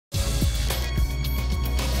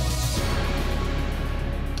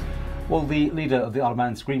Well, the leader of the Isle of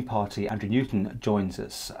Man's Green Party, Andrew Newton, joins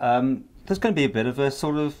us. There's going to be a bit of a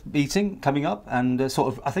sort of meeting coming up, and I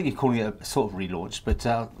think you're calling it a sort of relaunch, but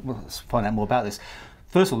let's find out more about this.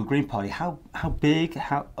 First of all, the Green Party, how big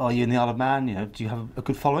are you in the Isle of Man? You know, do you have a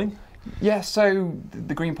good following? Yeah, so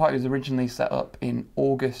the Green Party was originally set up in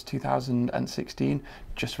August 2016,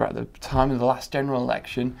 just about the time of the last general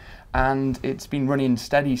election, and it's been running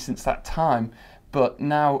steady since that time. But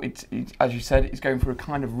now, as you said, it's going for a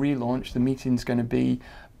kind of relaunch. The meeting's going to be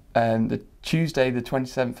the Tuesday, the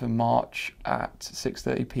 27th of March at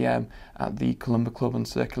 6:30 p.m. at the Columba Club on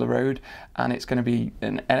Circular Road, and it's going to be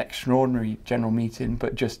an extraordinary general meeting.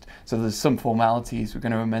 But just so there's some formalities, we're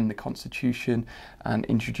going to amend the constitution and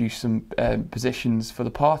introduce some positions for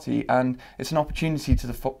the party, and it's an opportunity for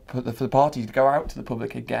the party to go out to the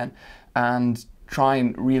public again and try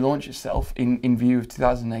and relaunch itself in view of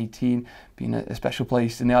 2018 being a special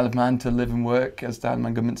place in the Isle of Man to live and work, as the Isle of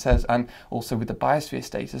Man government says, and also with the biosphere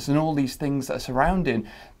status and all these things that are surrounding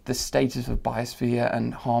the status of biosphere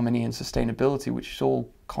and harmony and sustainability, which is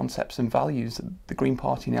all concepts and values that the Green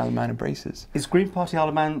Party in the Isle of Man embraces. Is Green Party Isle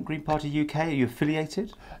of Man, Green Party UK, are you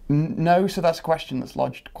affiliated? No, so that's a question that's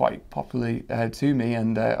lodged quite popularly to me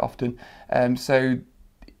and often.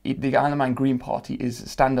 The Isle of Man Green Party is a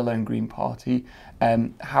standalone Green Party.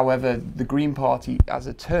 However, the Green Party as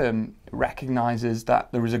a term recognises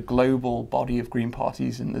that there is a global body of Green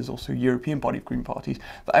Parties and there's also a European body of Green Parties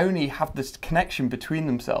that only have this connection between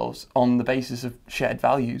themselves on the basis of shared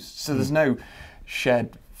values. So there's no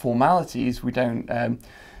shared formalities. We don't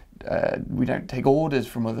take orders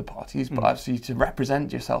from other parties, but obviously to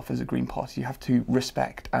represent yourself as a Green Party, you have to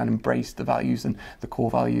respect and embrace the values, and the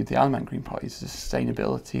core value of the Isle of Man Green Party is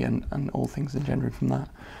sustainability and all things engendered from that.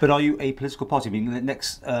 But are you a political party? I mean, the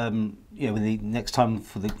next, when the next time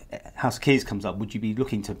for the House of Keys comes up, would you be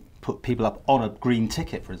looking to put people up on a green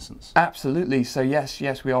ticket, for instance? Absolutely. So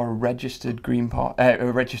yes, we are a registered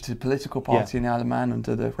a registered political party in the Isle of Man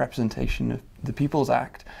under the Representation of the People's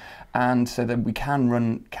Act. And so that we can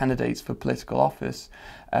run candidates for political office.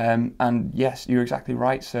 And yes, you're exactly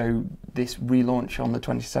right. So this relaunch on the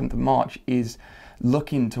 27th of March is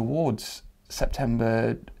looking towards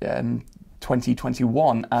September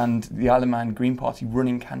 2021 and the Isle of Man Green Party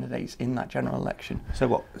running candidates in that general election. So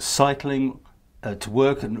what, cycling to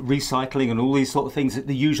work and recycling and all these sort of things,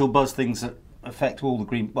 the usual buzz things that affect all the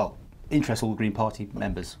interest all the Green Party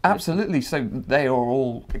members? Absolutely. So they are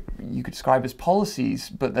all, you could describe as policies,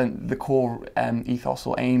 but then the core ethos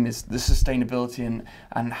or aim is the sustainability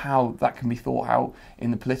and how that can be thought out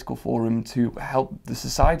in the political forum to help the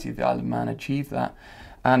society of the Isle of Man achieve that.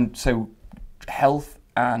 And so health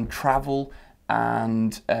and travel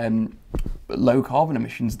and low carbon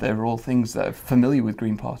emissions, they're all things that are familiar with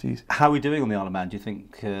Green Parties. How are we doing on the Isle of Man? Do you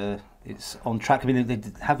think it's on track? I mean, they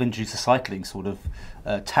have introduced a cycling sort of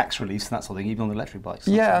tax release and that sort of thing, even on the electric bikes.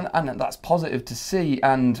 Yeah, and that's positive to see.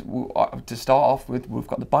 And to start off with, we've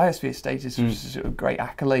got the biosphere status, which is a great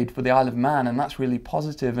accolade for the Isle of Man, and that's really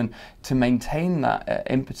positive. And to maintain that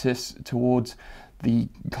impetus towards the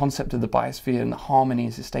concept of the biosphere and the harmony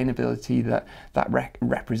and sustainability that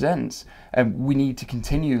represents, we need to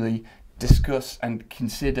continually discuss and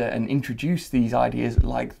consider and introduce these ideas,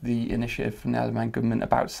 like the initiative from the Isle of Man government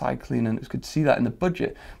about cycling, and it's good to see that in the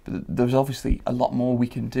budget. But there's obviously a lot more we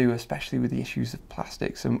can do, especially with the issues of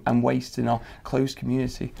plastics and waste in our closed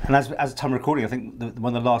community. And as of time of recording, I think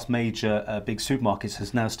one of the last major big supermarkets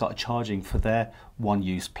has now started charging for their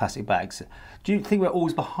one-use plastic bags. Do you think we're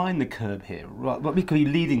always behind the curve here? We could be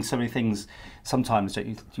leading so many things sometimes.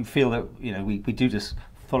 Do you feel that we do just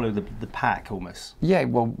follow the pack almost? Yeah,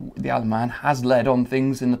 well, the Isle of Man has led on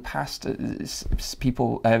things in the past.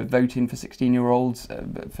 People voting for 16-year-olds,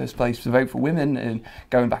 first place to vote for women, and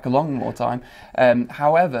going back a long more time.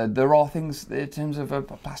 However, there are things in terms of a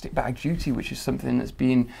plastic bag duty, which is something that's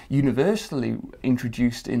been universally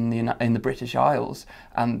introduced in the British Isles,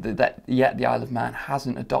 and yet the Isle of Man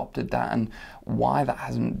hasn't adopted that. And why that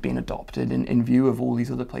hasn't been adopted in view of all these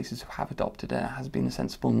other places who have adopted it, has been a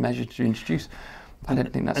sensible measure to introduce. I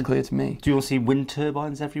don't think that's clear to me. Do you want to see wind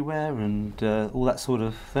turbines everywhere and all that sort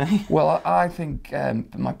of thing? Well, I think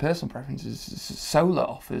my personal preference is solar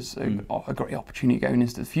offers a great opportunity going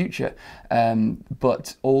into the future.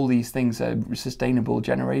 But all these things are sustainable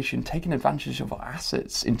generation, taking advantage of our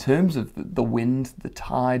assets in terms of the wind, the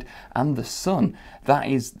tide and the sun. That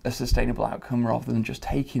is a sustainable outcome rather than just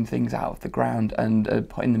taking things out of the ground and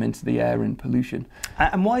putting them into the air and pollution.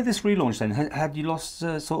 And why this relaunch then? Had you lost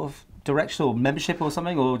sort of direction or membership or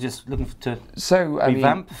something, or just looking to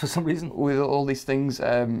revamp for some reason? With all these things,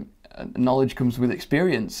 knowledge comes with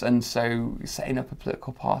experience, and so setting up a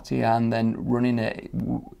political party and then running it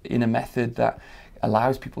in a method that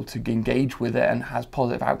allows people to engage with it and has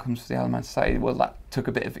positive outcomes for the Isle of Man society, well, that took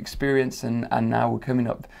a bit of experience, and now we're coming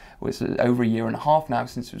up, well, it's over a year and a half now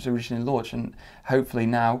since it was originally launched, and hopefully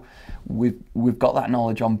now we've got that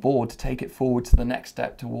knowledge on board to take it forward to the next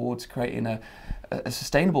step towards creating a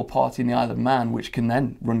sustainable party in the Isle of Man, which can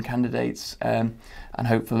then run candidates and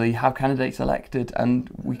hopefully have candidates elected, and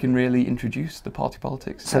we can really introduce the party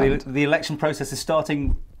politics. So the election process is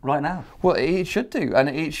starting right now? Well, it should do, and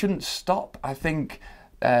it shouldn't stop. I think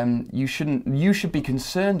you should be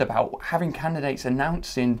concerned about having candidates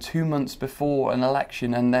announcing 2 months before an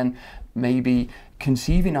election and then maybe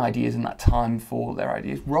conceiving ideas in that time for their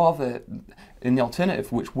ideas, rather in the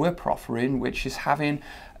alternative which we're proffering, which is having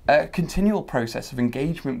a continual process of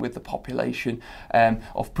engagement with the population,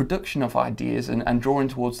 of production of ideas and drawing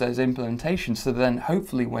towards those implementations, so then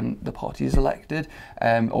hopefully when the party is elected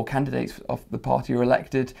or candidates of the party are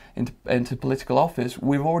elected into political office,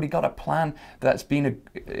 we've already got a plan that's been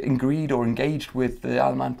agreed or engaged with the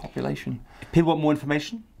Isle of Man population. If people want more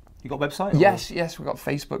information, you got a website? Yes, we've got a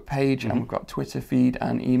Facebook page and we've got Twitter feed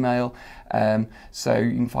and email. So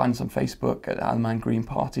you can find us on Facebook at Isle of Man Green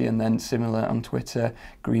Party, and then similar on Twitter,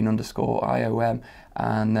 green_IOM,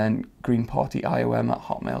 and then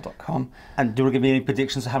greenpartyIOM@hotmail.com. And do you want to give me any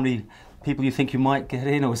predictions of how many people you think you might get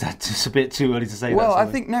in, or is that just a bit too early to say? Well, I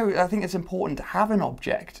think it's important to have an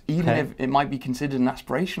object, even if it might be considered an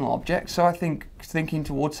aspirational object. So I think thinking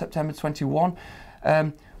towards September 21,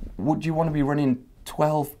 would you want to be running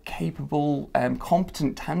 12 capable,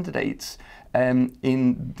 competent candidates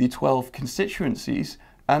in the 12 constituencies,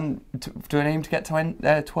 and to aim to get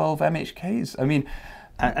to 12 MHKs? I mean,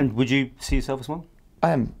 and would you see yourself as one?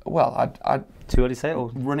 Well, I'd too early to say,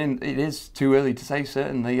 or running. It is too early to say,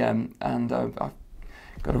 certainly, and I've got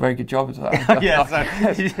a very good job at that. Yeah.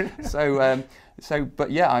 But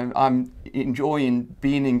yeah, I'm enjoying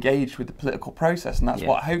being engaged with the political process, and that's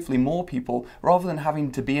what hopefully more people, rather than having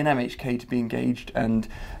to be an MHK to be engaged and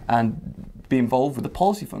be involved with the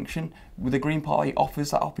policy function, with the Green Party offers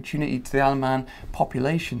that opportunity to the Isle of Man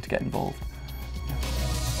population to get involved.